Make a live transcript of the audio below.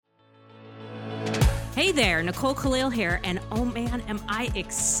Hey there, Nicole Khalil here, and oh man, am I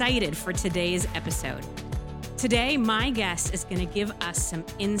excited for today's episode. Today, my guest is going to give us some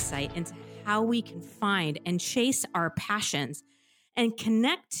insight into how we can find and chase our passions and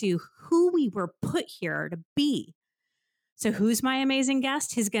connect to who we were put here to be. So who's my amazing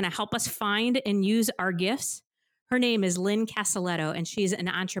guest? Who's going to help us find and use our gifts? Her name is Lynn Casaletto, and she's an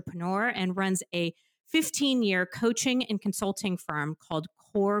entrepreneur and runs a 15-year coaching and consulting firm called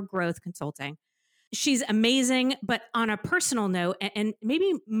Core Growth Consulting. She's amazing, but on a personal note, and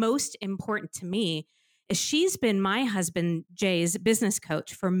maybe most important to me, is she's been my husband Jay's business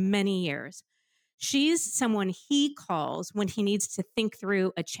coach for many years. She's someone he calls when he needs to think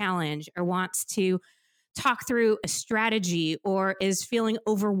through a challenge or wants to talk through a strategy or is feeling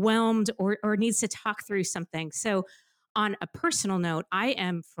overwhelmed or needs to talk through something. So on a personal note, I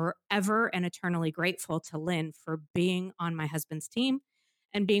am forever and eternally grateful to Lynn for being on my husband's team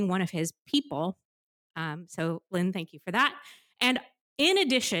and being one of his people. So Lynn, thank you for that. And in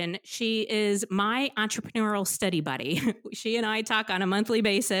addition, she is my entrepreneurial study buddy. She and I talk on a monthly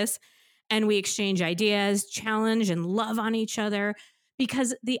basis and we exchange ideas, challenge, and love on each other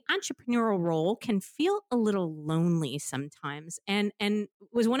because the entrepreneurial role can feel a little lonely sometimes. And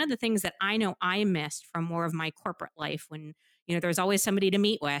was one of the things that I know I missed from more of my corporate life when, there's always somebody to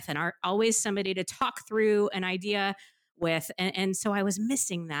meet with and always somebody to talk through an idea with. And so I was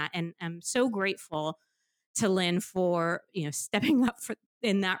missing that. And I'm so grateful to Lynn for, stepping up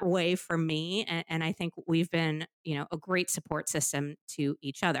in that way for me. And I think we've been, a great support system to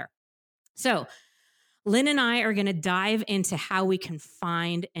each other. So Lynn and I are going to dive into how we can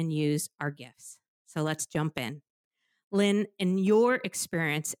find and use our gifts. So let's jump in. Lynn, in your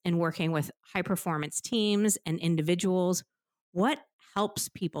experience in working with high performance teams and individuals, what helps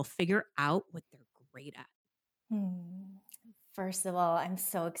people figure out what they're great at? First of all, I'm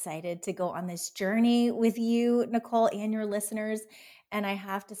so excited to go on this journey with you, Nicole, and your listeners. And I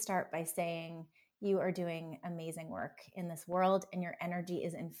have to start by saying you are doing amazing work in this world and your energy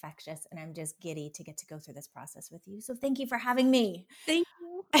is infectious. And I'm just giddy to get to go through this process with you. So thank you for having me. Thank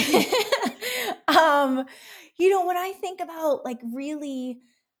you. When I think about really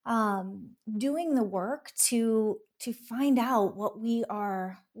doing the work to find out what we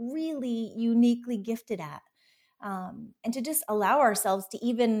are really uniquely gifted at, and to just allow ourselves to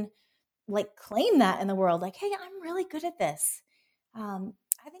even claim that in the world, hey, I'm really good at this.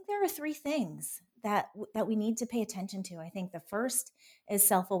 I think there are three things that we need to pay attention to. I think the first is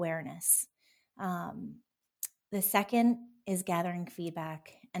self-awareness. The second is gathering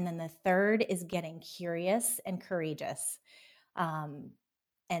feedback. And then the third is getting curious and courageous. And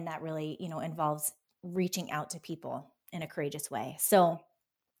that really, involves reaching out to people in a courageous way. So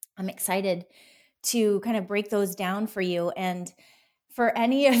I'm excited to kind of break those down for you. And for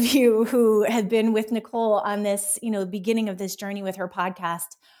any of you who have been with Nicole on this, beginning of this journey with her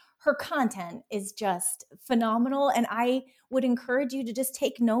podcast, her content is just phenomenal. And I would encourage you to just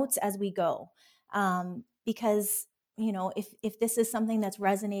take notes as we go. Because, if this is something that's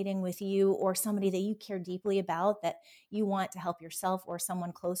resonating with you or somebody that you care deeply about, that you want to help yourself or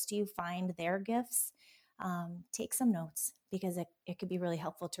someone close to you find their gifts, take some notes because it could be really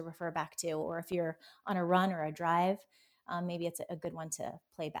helpful to refer back to, or if you're on a run or a drive, maybe it's a good one to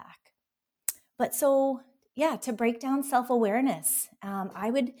play back. But so, to break down self-awareness, I'm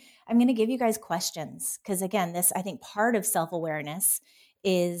going to give you guys questions because again, I think part of self-awareness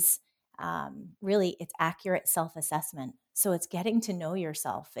is really it's accurate self-assessment. So it's getting to know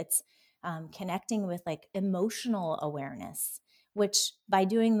yourself. It's connecting with emotional awareness, which by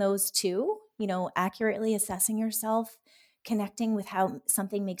doing those two, accurately assessing yourself, connecting with how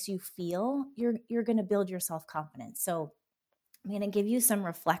something makes you feel, you're going to build your self-confidence. So I'm going to give you some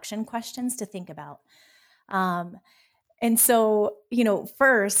reflection questions to think about. And so,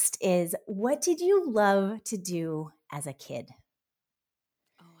 first is, what did you love to do as a kid?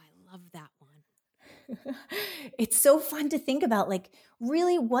 Oh, I love that one. It's so fun to think about,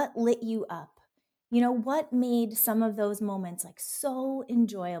 really what lit you up? What made some of those moments so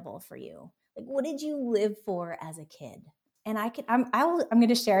enjoyable for you? What did you live for as a kid? And I'm going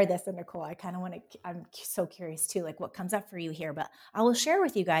to share this, and Nicole, I kind of I'm so curious too, what comes up for you here, but I will share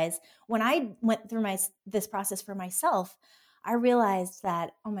with you guys, when I went through this process for myself, I realized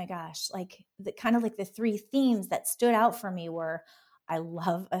that, oh my gosh, the three themes that stood out for me were, I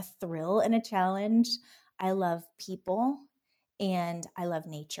love a thrill and a challenge. I love people, and I love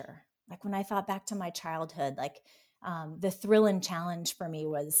nature. When I thought back to my childhood, the thrill and challenge for me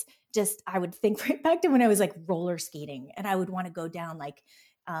was just, I would think right back to when I was roller skating and I would want to go down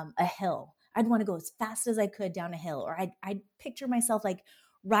a hill. I'd want to go as fast as I could down a hill, or I'd picture myself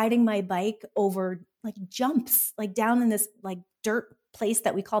riding my bike over like jumps, like down in this like dirt place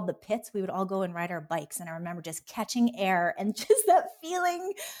that we called the pits. We would all go and ride our bikes. And I remember just catching air and just that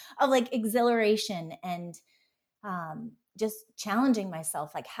feeling of like exhilaration and just challenging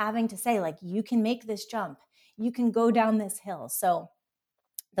myself, like having to say, like, you can make this jump, you can go down this hill. So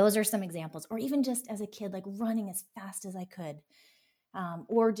those are some examples. Or even just as a kid, like running as fast as I could.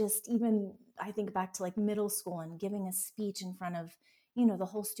 Or just even, I think back to like middle school and giving a speech in front of, the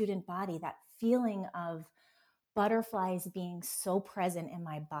whole student body, that feeling of butterflies being so present in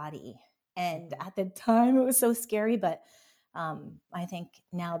my body. And at the time it was so scary, but I think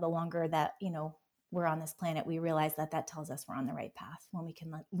now the longer that, we're on this planet, we realize that that tells us we're on the right path when we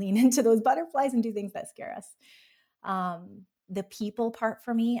can lean into those butterflies and do things that scare us. The people part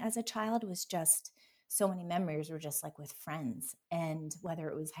for me as a child was just so many memories were just like with friends, and whether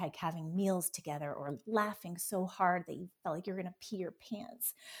it was like having meals together or laughing so hard that you felt like you're going to pee your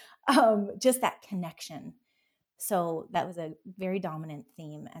pants, just that connection. So that was a very dominant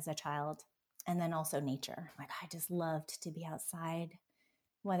theme as a child. And then also nature. Like I just loved to be outside,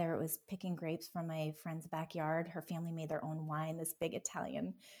 whether it was picking grapes from my friend's backyard. Her family made their own wine, this big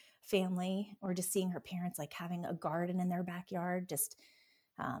Italian family, or just seeing her parents like having a garden in their backyard, just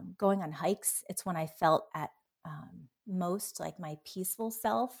going on hikes. It's when I felt at most like my peaceful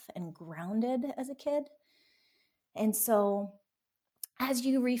self and grounded as a kid. And so as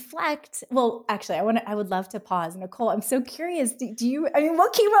you reflect, well, actually, I would love to pause. Nicole, I'm so curious. Do you,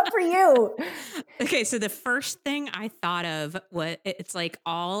 what came up for you? Okay. So the first thing I thought of was it's like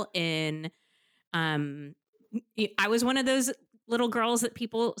all in, I was one of those little girls that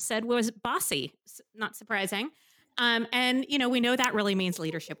people said was bossy, not surprising. And we know that really means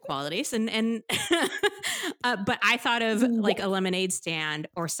leadership qualities, and but I thought of like a lemonade stand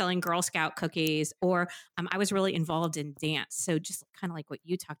or selling Girl Scout cookies, or I was really involved in dance. So just kind of like what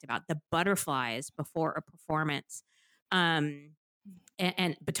you talked about, the butterflies before a performance, and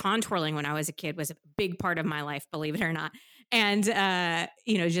baton twirling when I was a kid was a big part of my life, believe it or not. And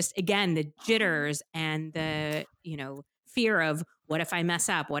just again the jitters and the fear of what if I mess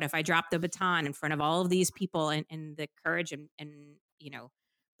up? What if I drop the baton in front of all of these people, and the courage and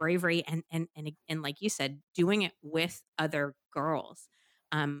bravery and like you said, doing it with other girls.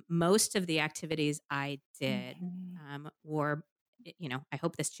 Most of the activities I did were, I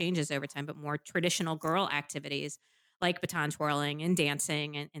hope this changes over time, but more traditional girl activities like baton twirling and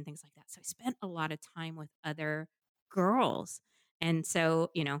dancing and things like that. So I spent a lot of time with other girls. And so,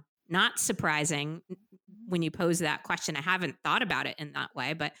 not surprising when you pose that question. I haven't thought about it in that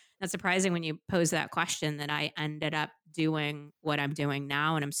way, but not surprising when you pose that question that I ended up doing what I'm doing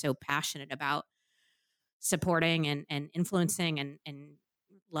now. And I'm so passionate about supporting and influencing and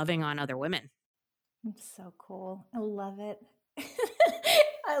loving on other women. It's so cool. I love it.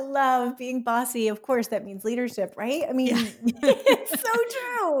 I love being bossy. Of course, that means leadership, right? I mean, it's so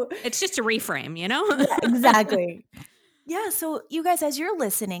true. It's just a reframe, Yeah, exactly. Yeah. So, you guys, as you're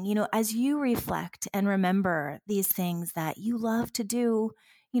listening, as you reflect and remember these things that you love to do,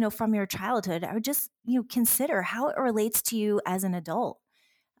 from your childhood, I would just, consider how it relates to you as an adult.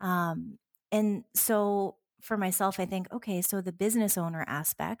 And so for myself, I think, okay, so the business owner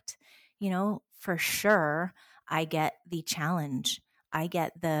aspect, for sure, I get the challenge. I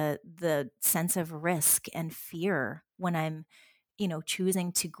get the sense of risk and fear when I'm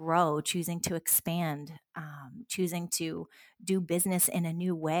choosing to grow, choosing to expand, choosing to do business in a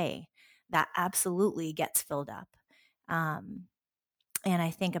new way. That absolutely gets filled up. And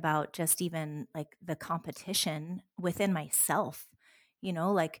I think about just even like the competition within myself,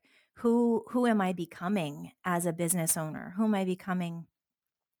 like who am I becoming as a business owner? Who am I becoming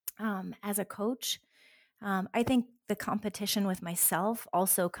as a coach? I think the competition with myself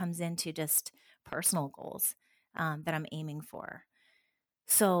also comes into just personal goals that I'm aiming for.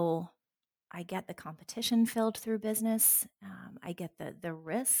 So I get the competition filled through business. I get the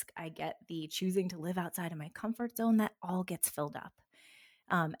risk. I get the choosing to live outside of my comfort zone. That all gets filled up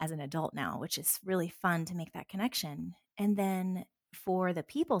as an adult now, which is really fun to make that connection. And then for the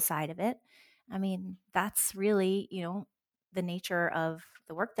people side of it, I mean, that's really, the nature of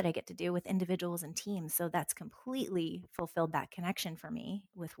the work that I get to do with individuals and teams. So that's completely fulfilled that connection for me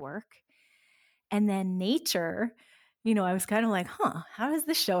with work. And then nature, I was kind of like, how is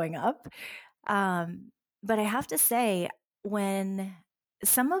this showing up? But I have to say, when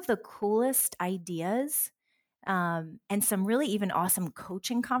some of the coolest ideas and some really even awesome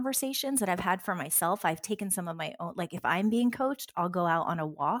coaching conversations that I've had for myself, I've taken some of my own, like if I'm being coached, I'll go out on a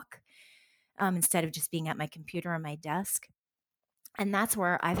walk instead of just being at my computer or my desk. And that's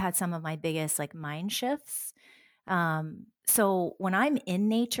where I've had some of my biggest like mind shifts So when I'm in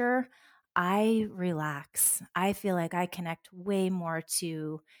nature, I relax. I feel like I connect way more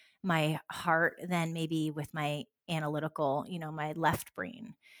to my heart than maybe with my analytical, my left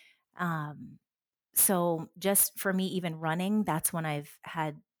brain. Um, so just for me, even running, that's when I've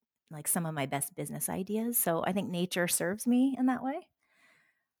had like some of my best business ideas. So I think nature serves me in that way.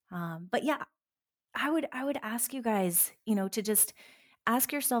 But yeah, I would ask you guys, to just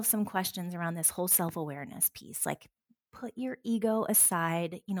ask yourself some questions around this whole self-awareness piece. Like put your ego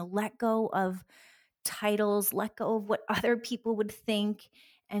aside, let go of titles, let go of what other people would think,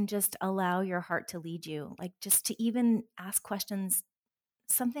 and just allow your heart to lead you. Like just to even ask questions,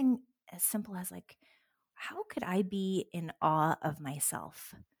 something as simple as like, how could I be in awe of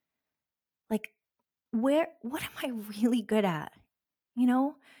myself? Like what am I really good at? You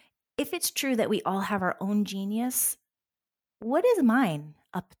know, if it's true that we all have our own genius, what is mine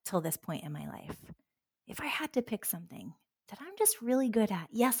up till this point in my life? If I had to pick something that I'm just really good at,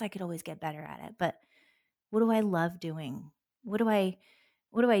 yes, I could always get better at it, but what do I love doing? What do I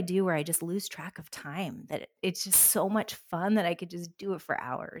do where I just lose track of time? That it's just so much fun that I could just do it for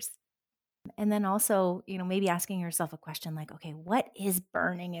hours. And then also, maybe asking yourself a question like, okay, what is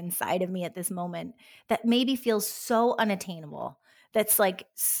burning inside of me at this moment that maybe feels so unattainable? That's like,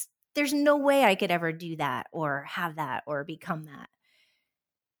 there's no way I could ever do that or have that or become that.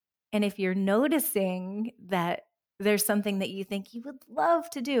 And if you're noticing that there's something that you think you would love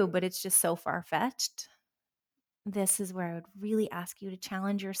to do, but it's just so far fetched, this is where I would really ask you to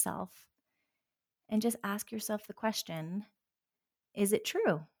challenge yourself and just ask yourself the question, is it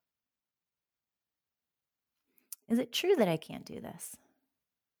true? Is it true that I can't do this?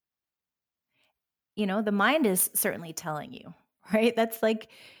 The mind is certainly telling you, right? That's like,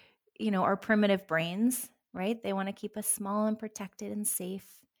 our primitive brains, right? They want to keep us small and protected and safe.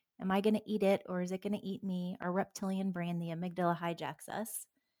 Am I going to eat it or is it going to eat me? Our reptilian brain, the amygdala, hijacks us.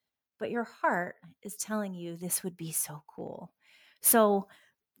 But your heart is telling you this would be so cool. So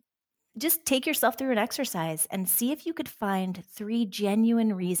just take yourself through an exercise and see if you could find 3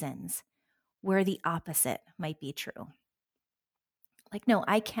 genuine reasons where the opposite might be true. Like, no,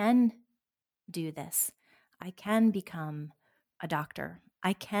 I can do this. I can become a doctor.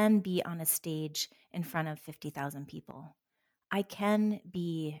 I can be on a stage in front of 50,000 people. I can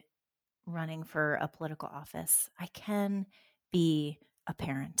be running for a political office. I can be a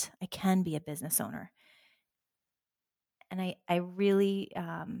parent. I can be a business owner. And I really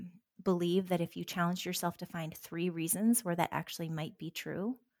believe that if you challenge yourself to find 3 reasons where that actually might be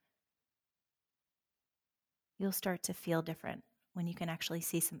true, you'll start to feel different when you can actually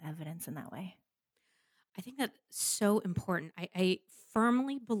see some evidence in that way. I think that's so important. I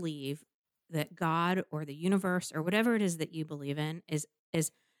firmly believe that God or the universe or whatever it is that you believe in is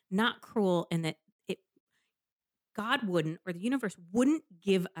not cruel, and that it God wouldn't or the universe wouldn't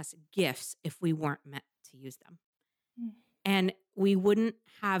give us gifts if we weren't meant to use them. Mm. And we wouldn't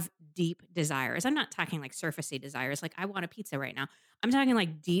have deep desires. I'm not talking like surfacey desires, like I want a pizza right now. I'm talking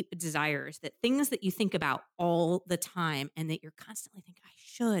like deep desires, that things that you think about all the time and that you're constantly thinking, I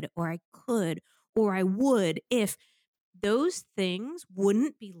should, or I could, or I would, if those things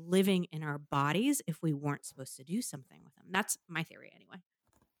wouldn't be living in our bodies if we weren't supposed to do something with them. That's my theory anyway.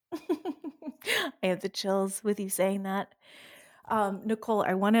 I have the chills with you saying that. Nicole,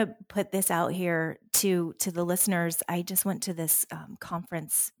 I want to put this out here to the listeners. I just went to this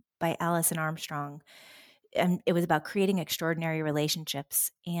conference by Alison Armstrong, and it was about creating extraordinary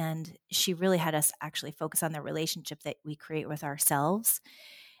relationships. And she really had us actually focus on the relationship that we create with ourselves.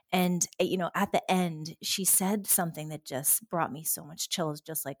 And, at the end, she said something that just brought me so much chills,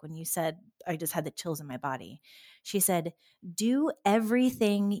 just like when you said, I just had the chills in my body. She said, do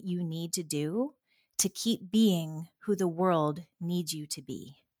everything you need to do to keep being who the world needs you to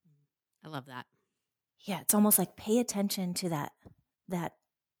be. I love that. Yeah, it's almost like pay attention to that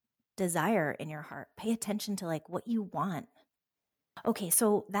desire in your heart. Pay attention to like what you want. Okay,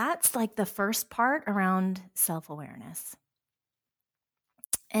 so that's like the first part around self-awareness.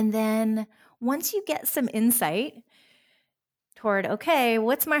 And then once you get some insight toward, okay,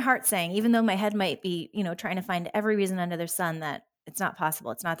 what's my heart saying? Even though my head might be, trying to find every reason under the sun that it's not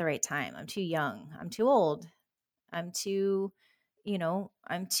possible. It's not the right time. I'm too young. I'm too old. I'm too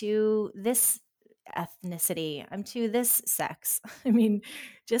this ethnicity. I'm too this sex. I mean,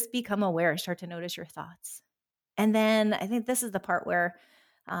 just become aware, start to notice your thoughts. And then I think this is the part where,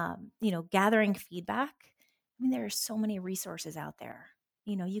 gathering feedback. I mean, there are so many resources out there.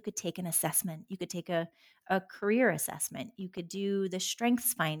 You could take an assessment. You could take a career assessment. You could do the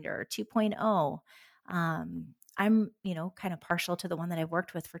Strengths Finder 2.0. I'm, kind of partial to the one that I've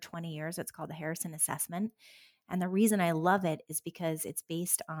worked with for 20 years. It's called the Harrison Assessment. And the reason I love it is because it's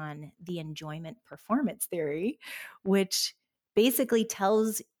based on the enjoyment performance theory, which basically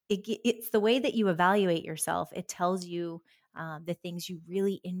tells it's the way that you evaluate yourself. It tells you the things you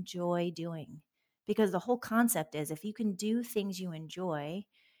really enjoy doing. Because the whole concept is if you can do things you enjoy,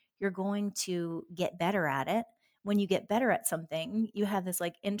 you're going to get better at it. When you get better at something, you have this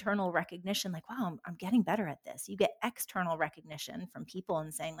like internal recognition, like, wow, I'm getting better at this. You get external recognition from people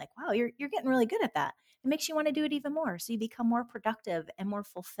and saying like, wow, you're getting really good at that. It makes you want to do it even more. So you become more productive and more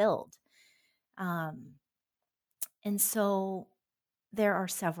fulfilled. Um, and so there are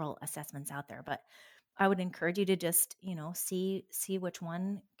several assessments out there, but I would encourage you to just, see which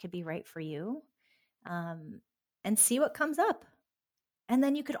one could be right for you, um, and see what comes up. And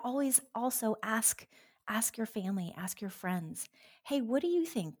then you could always also ask your family, ask your friends, hey, what do you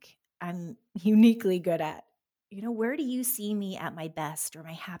think I'm uniquely good at? Where do you see me at my best or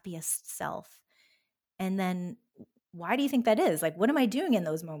my happiest self? And then why do you think that is? Like, what am I doing in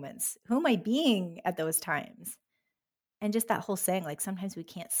those moments? Who am I being at those times? And just that whole saying, like, sometimes we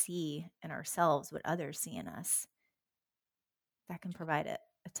can't see in ourselves what others see in us. That can provide a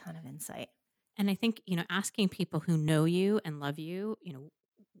ton of insight. And I think, asking people who know you and love you,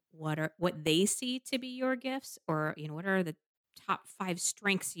 what they see to be your gifts, or, what are the top 5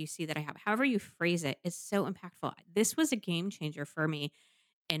 strengths you see that I have. However you phrase it is so impactful. This was a game changer for me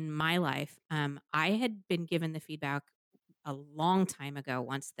in my life. I had been given the feedback a long time ago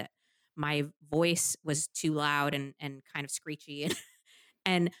once that my voice was too loud and kind of screechy.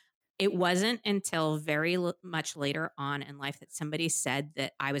 And it wasn't until very much later on in life that somebody said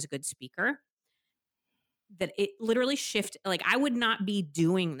that I was a good speaker, that it literally shifted. Like, I would not be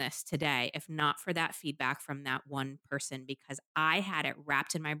doing this today if not for that feedback from that one person, because I had it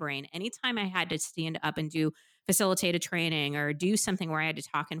wrapped in my brain. Anytime I had to stand up and do facilitated training or do something where I had to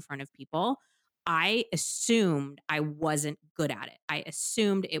talk in front of people, I assumed I wasn't good at it. I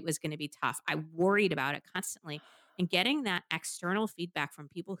assumed it was going to be tough. I worried about it constantly. And getting that external feedback from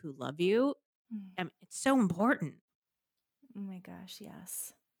people who love you, Mm. it's so important. Oh my gosh,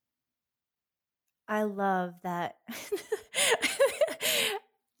 yes. I love that.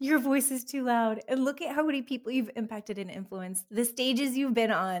 Your voice is too loud. And look at how many people you've impacted and influenced. The stages you've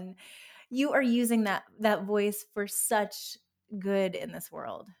been on, you are using that voice for such good in this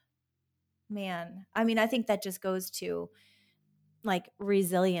world. Man, I mean, I think that just goes to like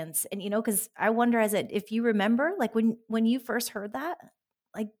resilience. And because I wonder if you remember, like when you first heard that,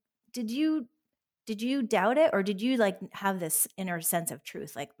 like did you doubt it, or did you like have this inner sense of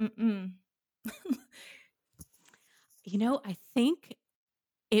truth? Like, I think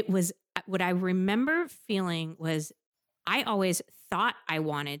it was what I remember feeling was I always thought I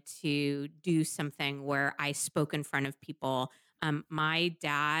wanted to do something where I spoke in front of people. My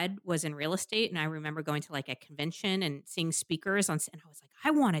dad was in real estate, and I remember going to like a convention and seeing speakers and I was like,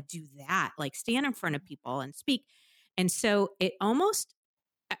 I want to do that, like stand in front of people and speak. And so it almost,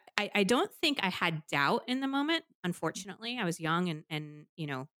 I don't think I had doubt in the moment. Unfortunately, I was young and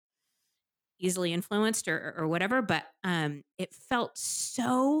easily influenced or whatever, but it felt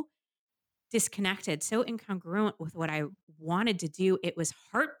so disconnected, so incongruent with what I wanted to do. It was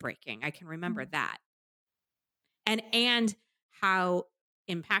heartbreaking. I can remember that. And how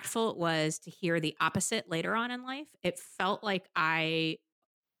impactful it was to hear the opposite later on in life. It felt like I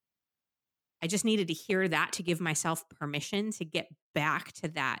just needed to hear that to give myself permission to get back to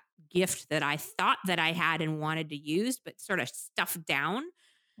that gift that I thought that I had and wanted to use, but sort of stuffed down.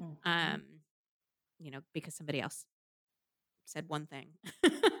 Um, because somebody else said one thing.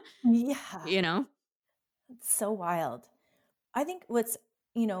 yeah. you know? It's so wild. I think what's,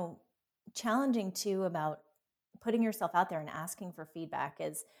 challenging too about putting yourself out there and asking for feedback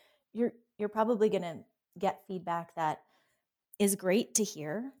is you're probably going to get feedback that is great to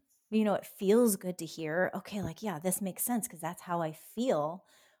hear. It feels good to hear. Okay, like, yeah, this makes sense because that's how I feel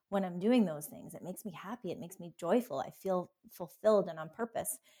when I'm doing those things. It makes me happy. It makes me joyful. I feel fulfilled and on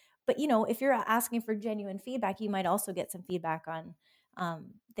purpose. But, if you're asking for genuine feedback, you might also get some feedback on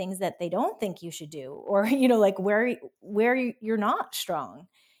things that they don't think you should do, or, like where you're not strong.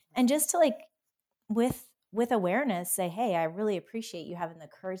 And just to like, with awareness, say, hey, I really appreciate you having the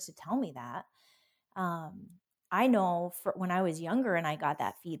courage to tell me that. I know for when I was younger and I got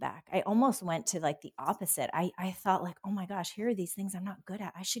that feedback, I almost went to like the opposite. I thought like, oh my gosh, here are these things I'm not good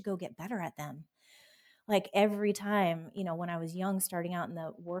at. I should go get better at them. Like every time, when I was young, starting out in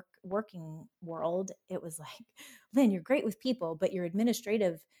the working world, it was like, Lynn, you're great with people, but your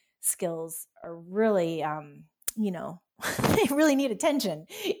administrative skills are really, they really need attention,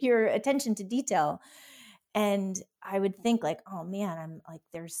 your attention to detail. And I would think like, oh man,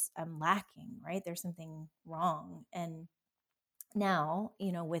 I'm lacking, right? There's something wrong. And now,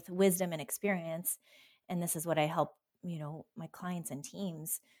 with wisdom and experience, and this is what I help, my clients and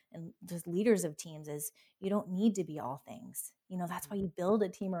teams and just leaders of teams, is you don't need to be all things. That's why you build a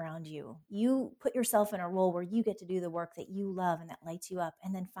team around you. You put yourself in a role where you get to do the work that you love and that lights you up,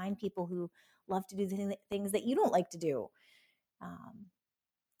 and then find people who love to do the things that you don't like to do. Um,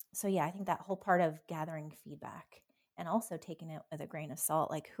 so yeah, I think that whole part of gathering feedback and also taking it with a grain of salt,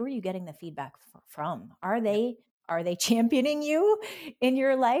 like who are you getting the feedback from? Yep. Are they championing you in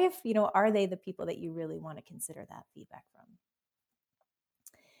your life? Are they the people that you really want to consider that feedback from?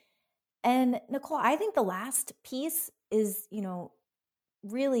 And Nicole, I think the last piece is,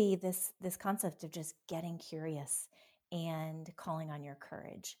 really this concept of just getting curious and calling on your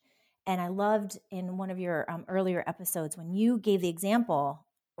courage. And I loved in one of your earlier episodes when you gave the example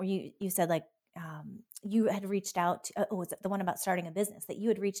where you said like you had reached out to, was it the one about starting a business, that you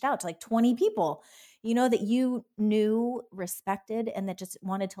had reached out to like 20 people, that you knew, respected, and that just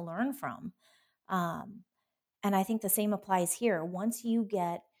wanted to learn from. Um, and I think the same applies here. Once you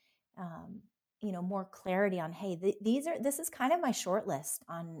get, um, more clarity on, hey, this is kind of my short list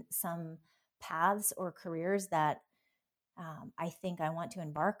on some paths or careers that I think I want to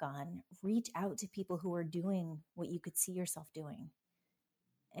embark on. Reach out to people who are doing what you could see yourself doing,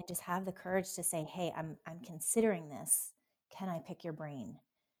 and just have the courage to say, hey, I'm considering this. Can I pick your brain?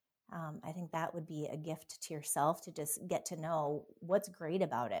 I think that would be a gift to yourself, to just get to know what's great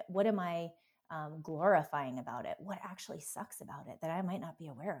about it. What am I glorifying about it? What actually sucks about it that I might not be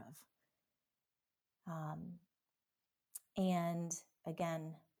aware of? And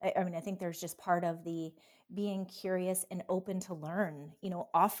again, I mean, I think there's just part of the being curious and open to learn,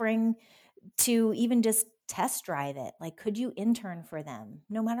 offering to even just test drive it. Like, could you intern for them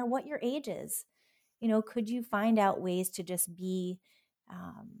no matter what your age is? Could you find out ways to just be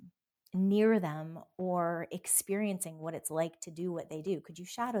um, near them or experiencing what it's like to do what they do? Could you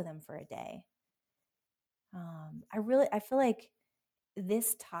shadow them for a day? I feel like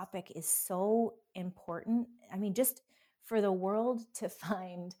this topic is so important. I mean, just for the world to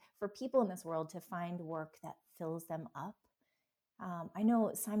find, for people in this world to find work that fills them up. I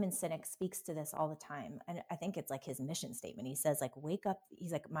know Simon Sinek speaks to this all the time. And I think it's like his mission statement. He says, like, wake up.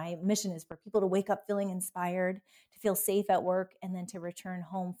 He's like, my mission is for people to wake up feeling inspired, to feel safe at work, and then to return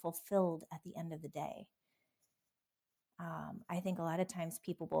home fulfilled at the end of the day. I think a lot of times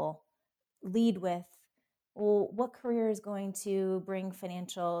people will lead with, well, what career is going to bring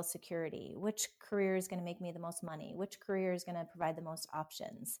financial security? Which career is going to make me the most money? Which career is going to provide the most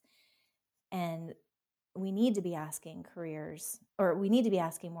options? And we need to be asking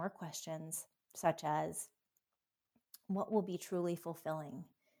more questions, such as, what will be truly fulfilling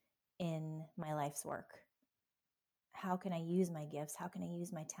in my life's work? How can I use my gifts? How can I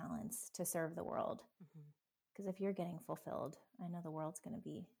use my talents to serve the world? Because if you're getting fulfilled, I know the world's going to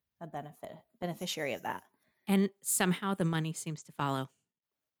be a beneficiary of that. And somehow the money seems to follow.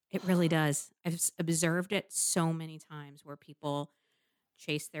 It really does. I've observed it so many times where people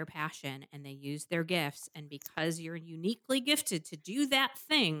chase their passion and they use their gifts. And because you're uniquely gifted to do that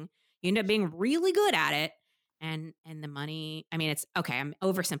thing, you end up being really good at it. And the money, I mean, it's okay, I'm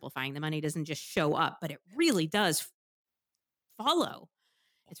oversimplifying. The money doesn't just show up, but it really does follow.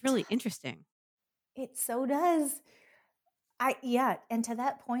 It's really interesting. It so does. Yeah, and to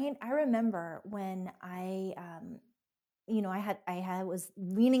that point, I remember when I was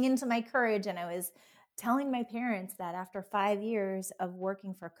leaning into my courage, and I was telling my parents that after 5 years of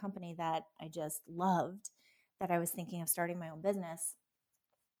working for a company that I just loved, that I was thinking of starting my own business.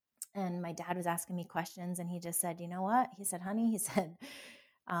 And my dad was asking me questions, and he just said, "You know what?" He said, "Honey," he said,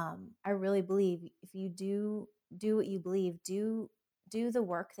 "I really believe if you do what you believe, do the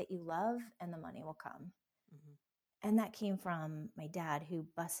work that you love, and the money will come." Mhm. And that came from my dad, who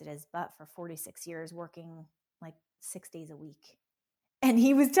busted his butt for 46 years working like 6 days a week. And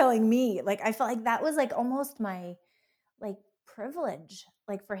he was telling me, like, I felt like that was like almost my like privilege,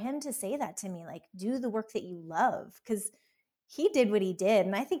 like for him to say that to me, like, do the work that you love. Cause he did what he did,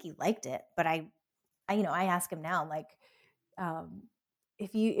 and I think he liked it. But I ask him now, like, um,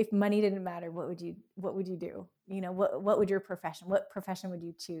 if money didn't matter, what would you do? What would what profession would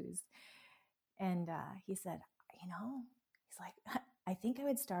you choose? And he said, he's like, I think I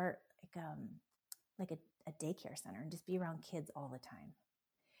would start like a daycare center and just be around kids all the time,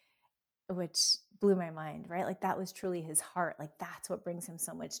 which blew my mind, right? Like that was truly his heart. Like that's what brings him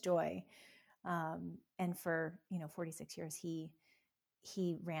so much joy. And for 46 years, he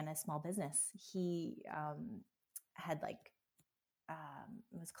ran a small business. He had like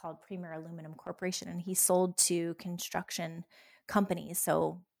it was called Premier Aluminum Corporation, and he sold to construction companies.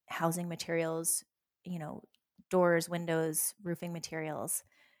 So housing materials, doors, windows, roofing materials.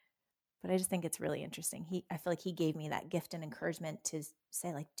 But I just think it's really interesting. I feel like he gave me that gift and encouragement to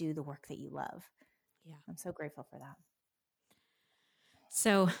say, like, do the work that you love. Yeah. I'm so grateful for that.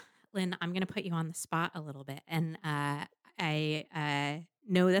 So, Lynn, I'm going to put you on the spot a little bit. And I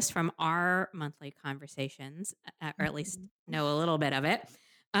know this from our monthly conversations, or at least know a little bit of it.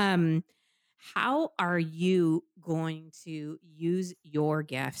 How are you going to use your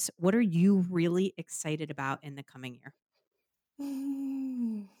gifts? What are you really excited about in the coming year?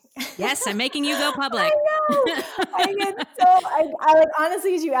 Yes, I'm making you go public. I know. I get I like,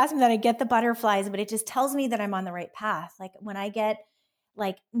 honestly, as you asked me that, I get the butterflies, but it just tells me that I'm on the right path. Like when I get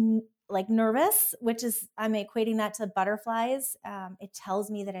like nervous, which is I'm equating that to butterflies. It tells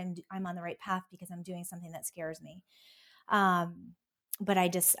me that I'm on the right path because I'm doing something that scares me. But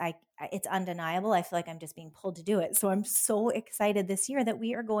it's undeniable. I feel like I'm just being pulled to do it. So I'm so excited this year that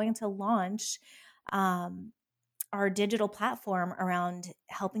we are going to launch our digital platform around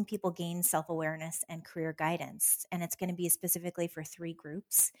helping people gain self-awareness and career guidance. And it's going to be specifically for 3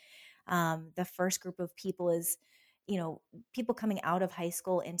 groups. The first group of people is, people coming out of high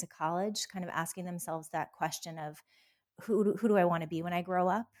school into college, kind of asking themselves that question of who do I want to be when I grow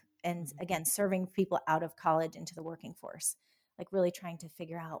up? And again, serving people out of college into the working force, like really trying to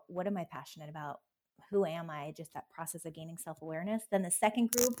figure out, what am I passionate about? Who am I? Just that process of gaining self-awareness. Then the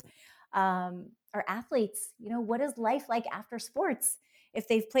second group are athletes. What is life like after sports? If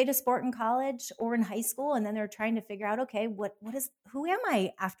they've played a sport in college or in high school, and then they're trying to figure out, okay, who am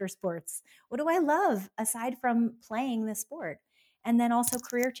I after sports? What do I love aside from playing the sport? And then also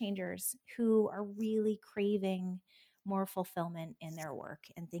career changers who are really craving more fulfillment in their work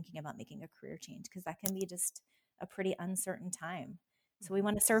and thinking about making a career change, because that can be just a pretty uncertain time. So we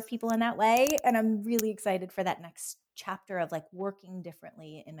want to serve people in that way. And I'm really excited for that next chapter of like working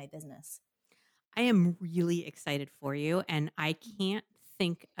differently in my business. I am really excited for you. And I can't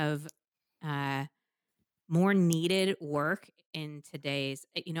think of more needed work in today's,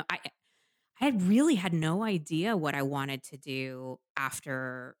 I had really had no idea what I wanted to do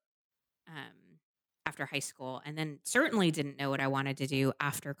after high school, and then certainly didn't know what I wanted to do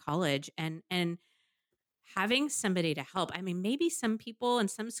after college. And having somebody to help. I mean, maybe some people in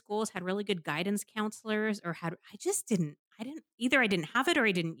some schools had really good guidance counselors, or I just didn't. I didn't have it or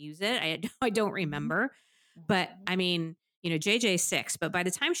I didn't use it. I don't remember. But I mean, JJ's 6, but by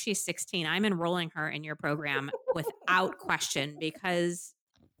the time she's 16, I'm enrolling her in your program without question, because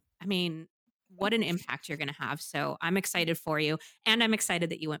I mean, what an impact you're going to have. So I'm excited for you, and I'm excited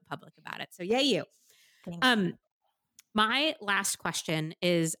that you went public about it. So yay you. Thank you. My last question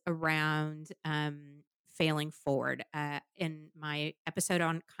is around failing forward. In my episode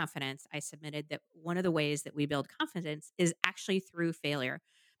on confidence, I submitted that one of the ways that we build confidence is actually through failure.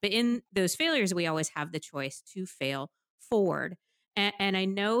 But in those failures, we always have the choice to fail forward. And I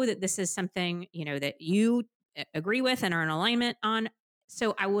know that this is something, that you agree with and are in alignment on.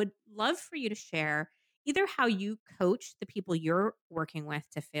 So I would love for you to share either how you coach the people you're working with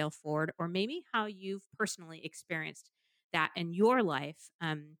to fail forward, or maybe how you've personally experienced that in your life.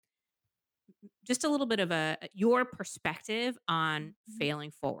 Just a little bit of your perspective on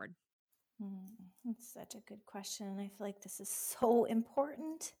failing forward. That's such a good question. I feel like this is so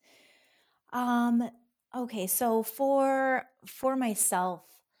important. Um, okay, so for myself,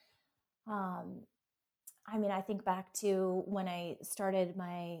 um, I mean, I think back to when I started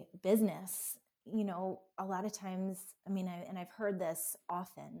my business. A lot of times, I mean, and I've heard this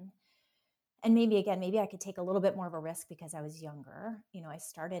often, and maybe I could take a little bit more of a risk because I was younger. I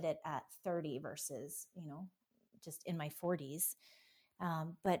started it at 30 versus, just in my 40s.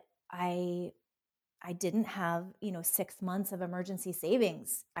 But I didn't have, 6 months of emergency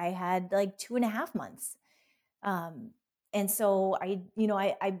savings. I had like 2.5 months. And so I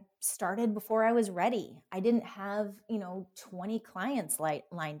started before I was ready. I didn't have, 20 clients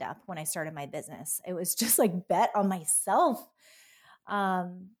lined up when I started my business. It was just like bet on myself.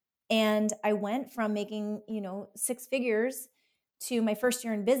 And I went from making, 6 figures to my first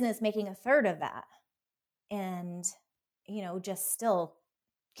year in business, making a third of that. And, just still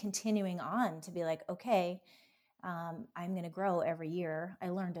continuing on to be like, okay, I'm going to grow every year. I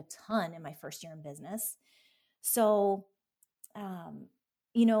learned a ton in my first year in business. So,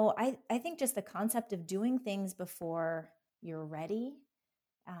 I think just the concept of doing things before you're ready.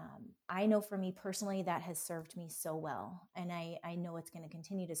 I know for me personally, that has served me so well. And I know it's going to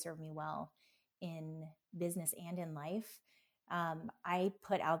continue to serve me well in business and in life. I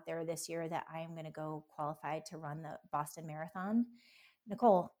put out there this year that I am going to go qualify to run the Boston Marathon.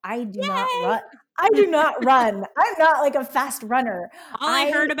 Nicole, I do not run. I'm not like a fast runner. All I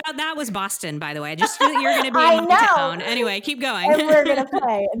heard about that was Boston, by the way. I just knew that you're going to be in my town. Anyway, keep going. And we're going to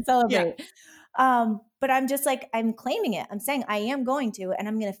play and celebrate. Yeah. But I'm just like, I'm claiming it. I'm saying I am going to, and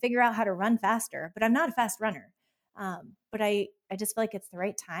I'm going to figure out how to run faster, but I'm not a fast runner. But I just feel like it's the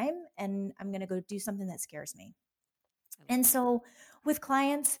right time, and I'm going to go do something that scares me. And so with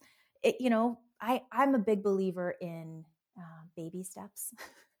clients, I'm a big believer in baby steps.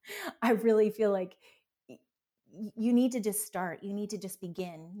 I really feel like you need to just start. You need to just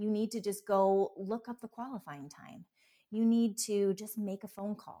begin. You need to just go look up the qualifying time. You need to just make a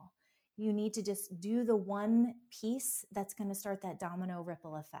phone call. You need to just do the one piece that's going to start that domino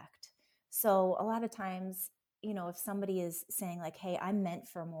ripple effect. So a lot of times, if somebody is saying like, hey, I'm meant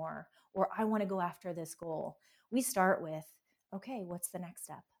for more, or I want to go after this goal, we start with, okay, what's the next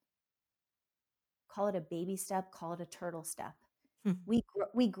step? Call it a baby step, call it a turtle step.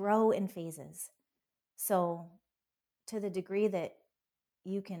 We grow in phases. So to the degree that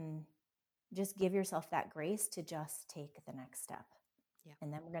you can just give yourself that grace to just take the next step. Yeah.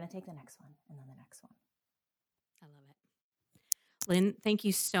 And then we're going to take the next one, and then the next one. I love it. Lynn, thank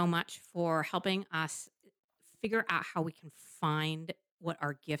you so much for helping us figure out how we can find what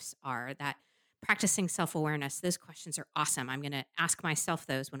our gifts are, that practicing self-awareness. Those questions are awesome. I'm going to ask myself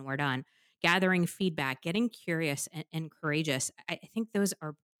those when we're done. Gathering feedback, getting curious and courageous. I think those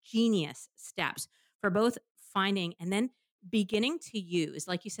are genius steps for both finding and then beginning to use,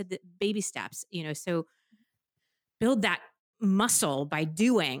 like you said, the baby steps, so build that muscle by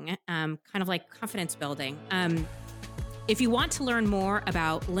doing, kind of like confidence building. If you want to learn more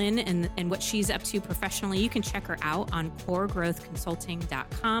about Lynn and what she's up to professionally, you can check her out on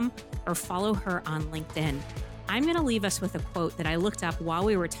coregrowthconsulting.com or follow her on LinkedIn. I'm going to leave us with a quote that I looked up while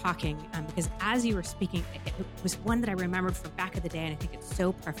we were talking, because as you were speaking, it was one that I remembered from back of the day, and I think it's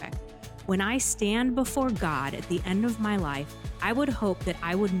so perfect. When I stand before God at the end of my life, I would hope that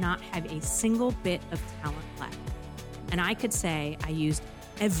I would not have a single bit of talent left. And I could say I used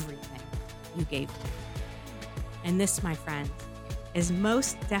everything you gave me. And this, my friend, is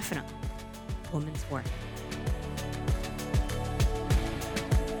most definitely woman's work.